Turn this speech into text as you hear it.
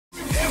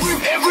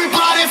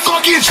that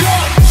fucking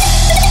truck.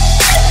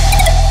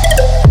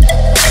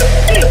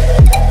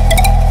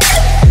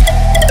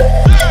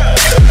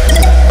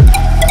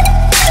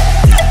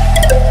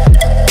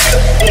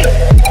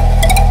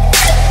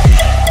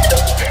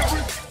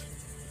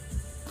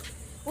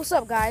 What's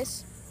up,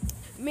 guys?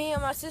 Me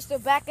and my sister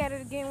back at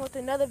it again with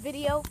another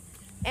video.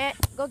 And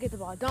go get the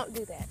ball. Don't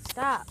do that.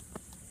 Stop.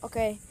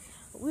 Okay.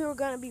 We were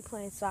gonna be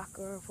playing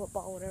soccer or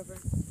football, whatever.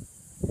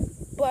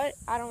 But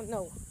I don't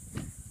know.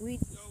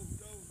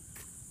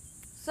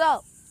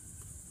 So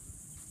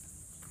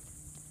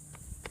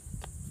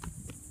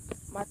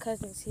my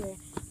cousin's here.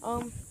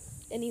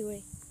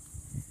 Anyway.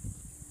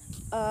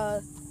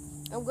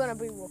 I'm gonna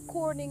be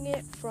recording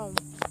it from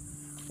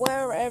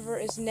wherever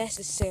is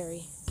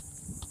necessary.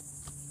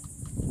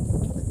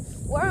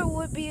 Where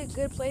would be a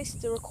good place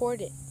to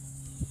record it,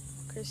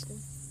 Kristen?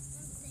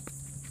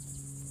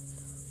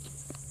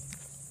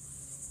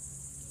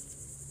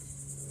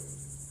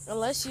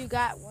 Unless you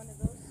got one of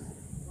those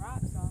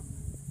rocks off.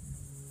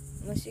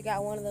 Unless you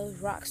got one of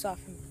those rocks off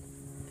and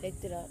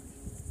picked it up.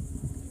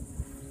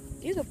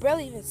 You could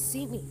barely even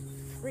see me.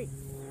 Free.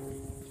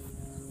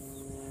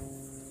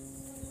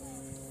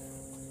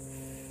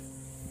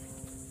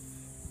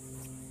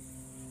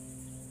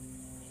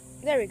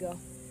 There we go.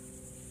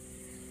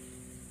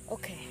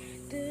 Okay.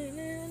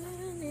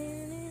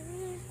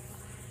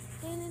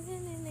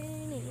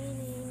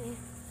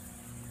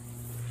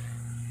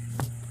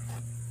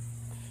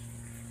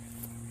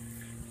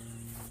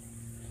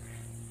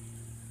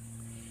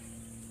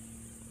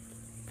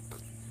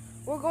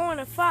 We're going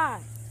to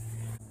 5.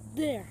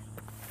 There.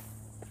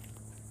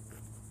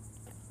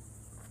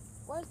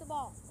 Where's the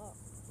ball? Oh,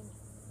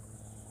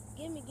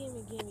 gimme.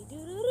 Gimme. Do do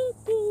do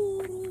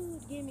do.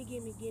 Gimme. Do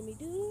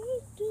do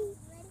do.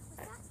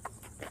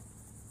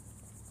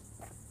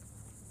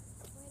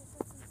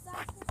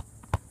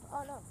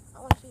 Oh no, I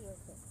want to shoot real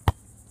quick.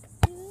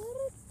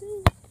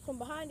 From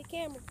behind the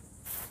camera.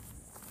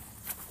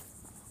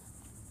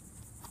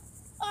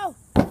 Oh!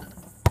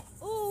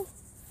 Ooh!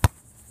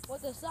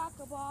 With the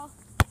soccer ball.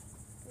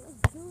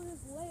 Let's do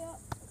this layup.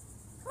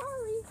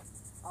 Hurry!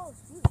 Oh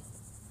shoot.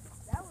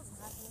 That wasn't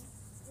happening.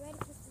 You ready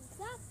for some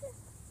soccer?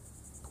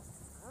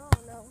 I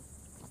don't know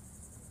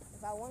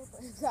if I want to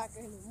play soccer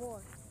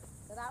anymore.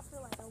 But I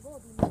feel like I'm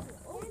going to be moving.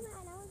 Oh! I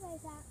know play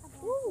soccer.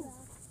 Woo!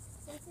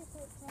 This is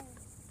what it says.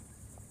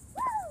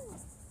 Woo!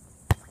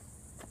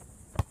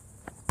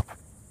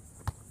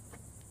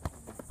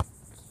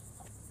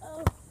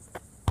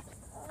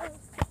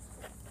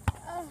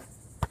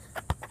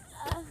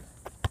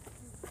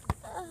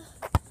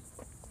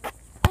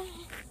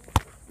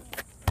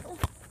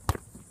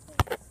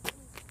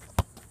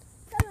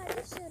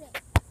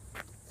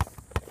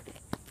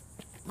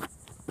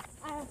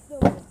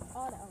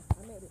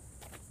 I made it.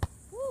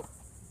 Woo!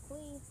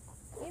 Please.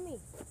 Give me.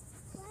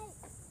 Wait.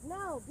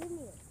 No, give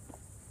me it.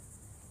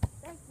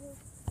 Thank you.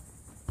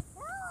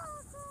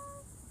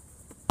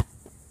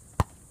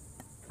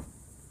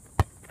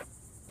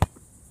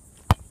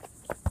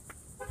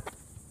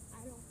 I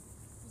don't.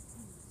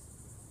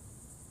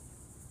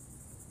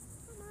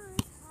 Come on.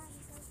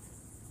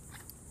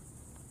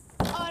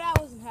 Oh, that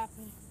wasn't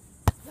happening.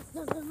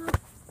 No.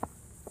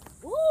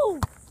 Woo!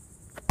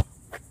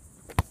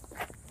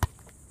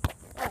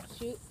 Oh,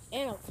 shoot.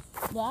 And I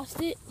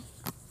lost it.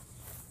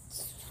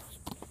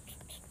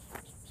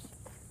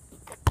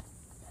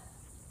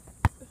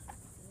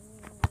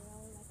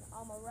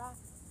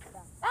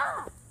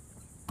 Ah!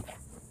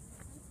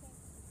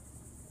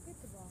 Get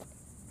the ball.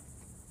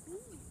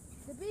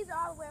 The bees are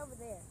all the way over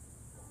there.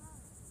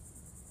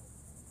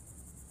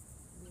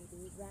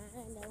 Baby,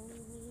 grind on me.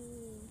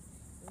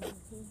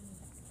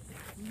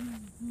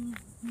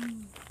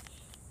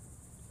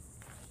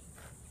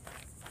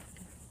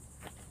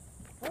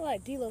 I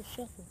like D-Lo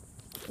shuffle.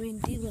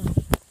 D-Lo.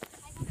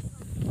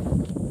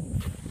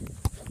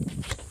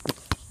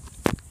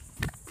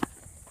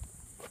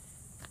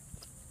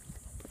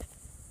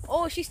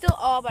 Oh, she's still,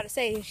 oh, I'm about to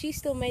say, she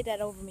still made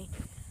that over me.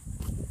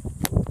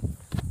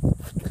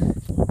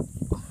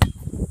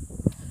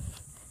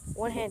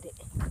 One-handed.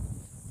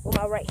 With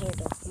my right hand,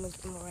 though. I'm going to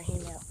get my right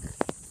hand out.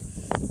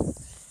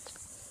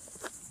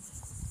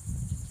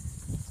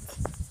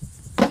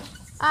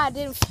 Ah, it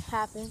didn't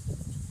happen.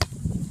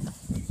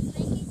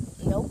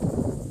 Nope.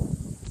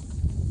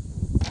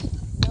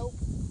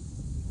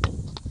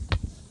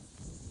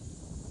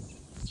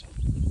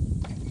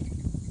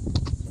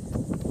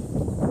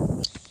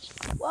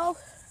 Well,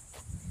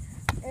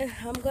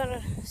 I'm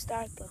gonna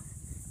start the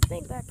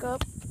thing back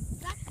up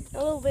a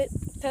little bit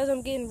because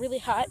I'm getting really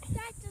hot.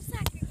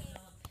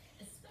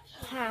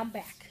 Hi, I'm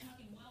back.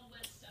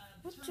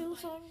 What you,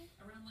 son?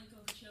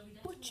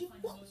 What you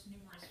want?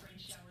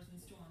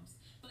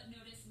 But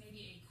notice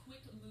maybe a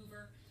quick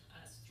mover,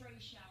 stray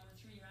shower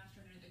through your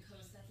afternoon at the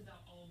coast. That's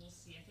about all we'll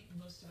see. I think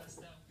most of us,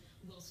 though,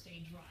 will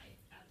stay dry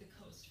at the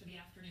coast for the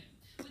afternoon.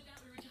 With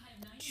that, we reach a high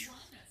of 91.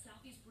 That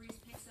southeast breeze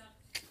picks up.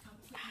 Quick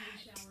moving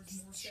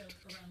showers more so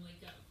around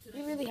Lake Go.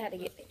 We really had to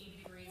get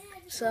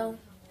so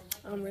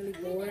I'm really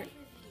bored.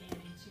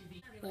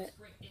 But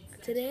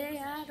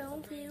Today I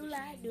don't feel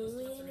like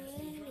doing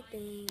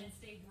anything.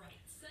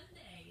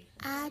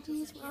 I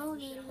just wanna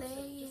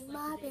lay in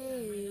my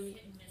bed.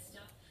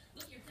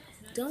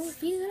 Don't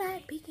feel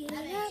like picking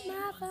up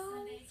my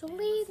phone, so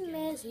leave a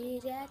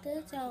message at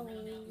the tone.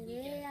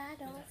 Today I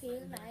don't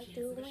feel like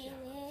doing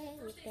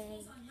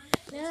anything,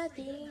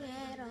 nothing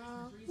at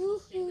all.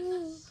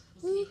 Woo-hoo,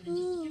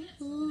 woo-hoo,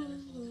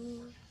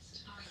 woo-hoo.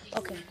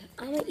 Okay,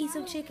 I'm gonna eat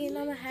some chicken,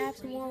 I'm gonna have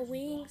some more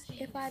wings.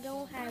 If I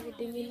don't have it,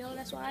 then you know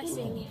that's why I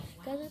sing it,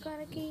 cause it's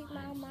gonna keep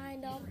my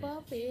mind off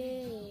of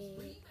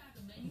it.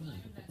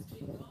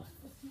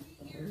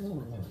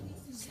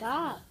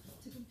 Stop.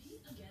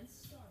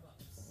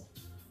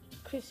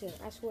 Christian,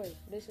 I swear,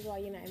 this is why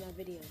you're not in my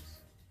videos.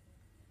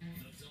 The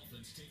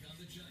Dolphins take on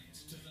the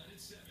Giants tonight at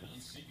 7 on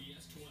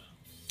CBS 12.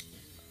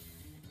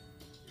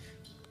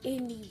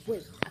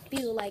 Anyway, I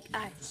feel like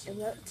I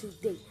am up to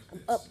date.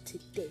 I'm up to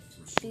date.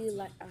 I feel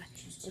like I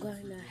am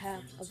going to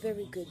have a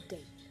very good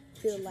day. I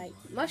feel like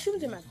my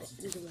shoes are my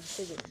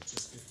favorite.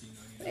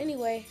 But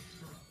anyway,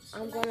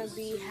 I'm going to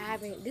be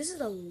having, this is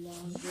a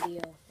long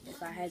video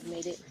if I had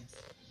made it.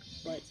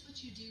 But that's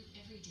what you do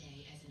every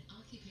day as an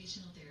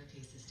occupational therapy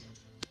assistant.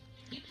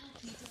 You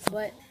help people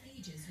But of all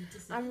ages with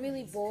disabilities. I'm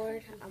really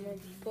bored. I'm going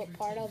to put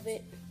part of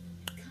it,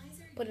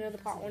 put another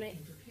part on it,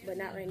 but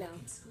not right now.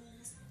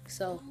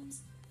 So,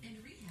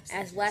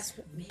 as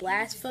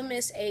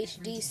Blasphemous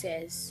HD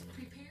says,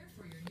 Prepare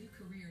for your new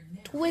career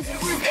now. Twizzle.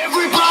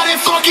 Everybody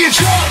fucking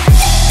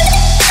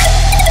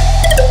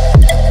jump!